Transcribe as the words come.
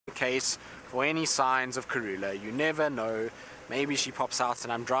case for any signs of Karula. You never know. Maybe she pops out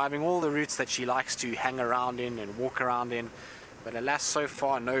and I'm driving all the routes that she likes to hang around in and walk around in. But alas, so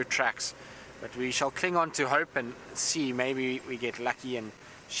far, no tracks. But we shall cling on to hope and see. Maybe we get lucky and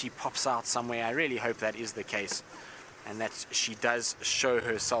she pops out somewhere. I really hope that is the case, and that she does show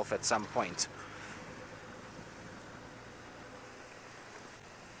herself at some point.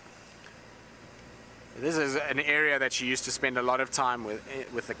 This is an area that she used to spend a lot of time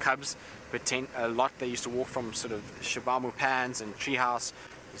with the cubs. A lot. They used to walk from sort of Shabamu Pans and Treehouse.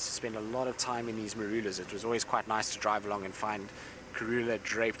 Used to spend a lot of time in these marulas. It was always quite nice to drive along and find Karula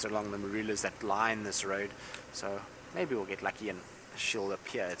draped along the marulas that line this road. So maybe we'll get lucky and she'll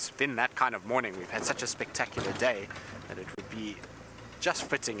appear. It's been that kind of morning. We've had such a spectacular day that it would be just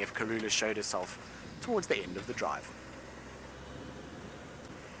fitting if Karula showed herself towards the end of the drive.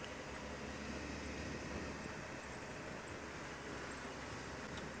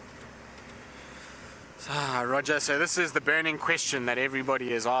 Roger, so this is the burning question that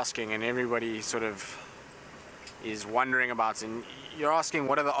everybody is asking and everybody sort of is wondering about. And you're asking,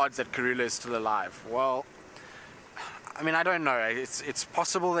 what are the odds that Karula is still alive? Well, I mean, I don't know. It's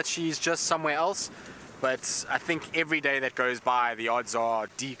possible that she's just somewhere else, but I think every day that goes by, the odds are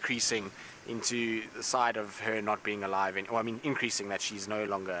decreasing into the side of her not being alive, or I mean, increasing that she's no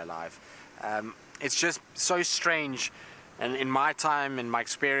longer alive. It's just so strange. And in my time, in my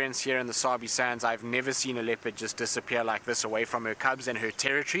experience here in the Sabi Sands, I've never seen a leopard just disappear like this away from her cubs and her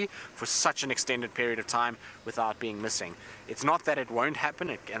territory for such an extended period of time without being missing. It's not that it won't happen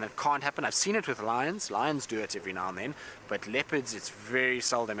and it can't happen. I've seen it with lions. Lions do it every now and then, but leopards, it's very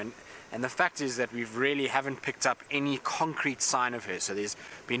seldom. And the fact is that we really haven't picked up any concrete sign of her. So there's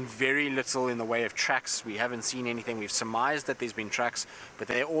been very little in the way of tracks. We haven't seen anything. We've surmised that there's been tracks, but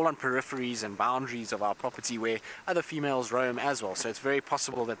they're all on peripheries and boundaries of our property where other females roam as well. So it's very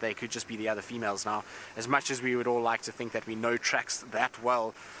possible that they could just be the other females now. As much as we would all like to think that we know tracks that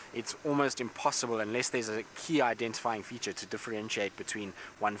well, it's almost impossible unless there's a key identifying feature to differentiate between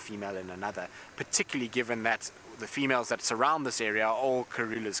one female and another, particularly given that the females that surround this area are all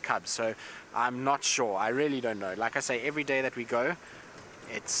Karula's cubs. So I'm not sure. I really don't know. Like I say, every day that we go,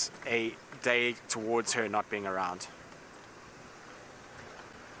 it's a day towards her not being around.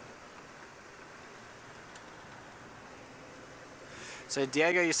 So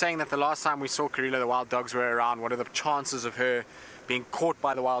Diego, you're saying that the last time we saw Karula, the wild dogs were around. What are the chances of her being caught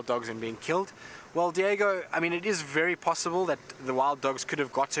by the wild dogs and being killed? Well, Diego, I mean, it is very possible that the wild dogs could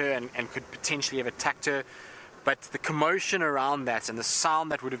have got her and could potentially have attacked her. But the commotion around that and the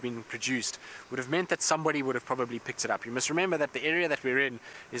sound that would have been produced would have meant that somebody would have probably picked it up. You must remember that the area that we're in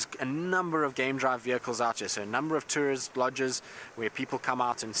is a number of game drive vehicles out here, so a number of tourist lodges where people come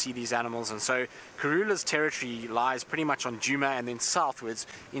out and see these animals. And so Karula's territory lies pretty much on Djuma and then southwards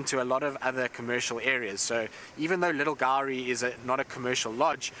into a lot of other commercial areas. So even though Little Gowrie is not a commercial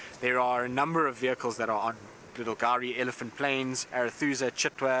lodge, there are a number of vehicles that are on Little Gowrie, Elephant Plains, Arathusa,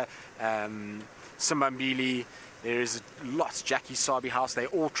 Chitwa, Simbambili, there is lots, Jackie Sabi House, they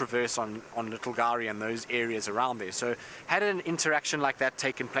all traverse on Little Gowrie and those areas around there. So had an interaction like that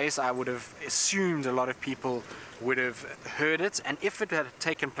taken place, I would have assumed a lot of people would have heard it, and if it had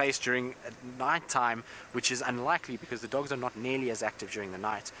taken place during night time, which is unlikely because the dogs are not nearly as active during the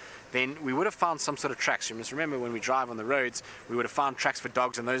night, then we would have found some sort of tracks. You must remember, when we drive on the roads, we would have found tracks for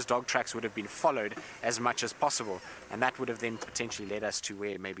dogs, and those dog tracks would have been followed as much as possible, and that would have then potentially led us to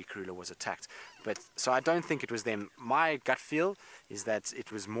where maybe Karula was attacked. But so I don't think it was them. My gut feel is that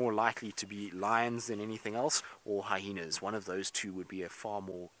it was more likely to be lions than anything else, or hyenas. One of those two would be a far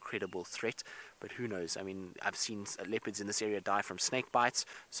more credible threat, but who knows? I mean, I've seen leopards in this area die from snake bites,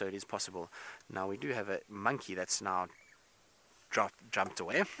 so it is possible. Now we do have a monkey that's now jumped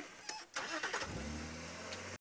away.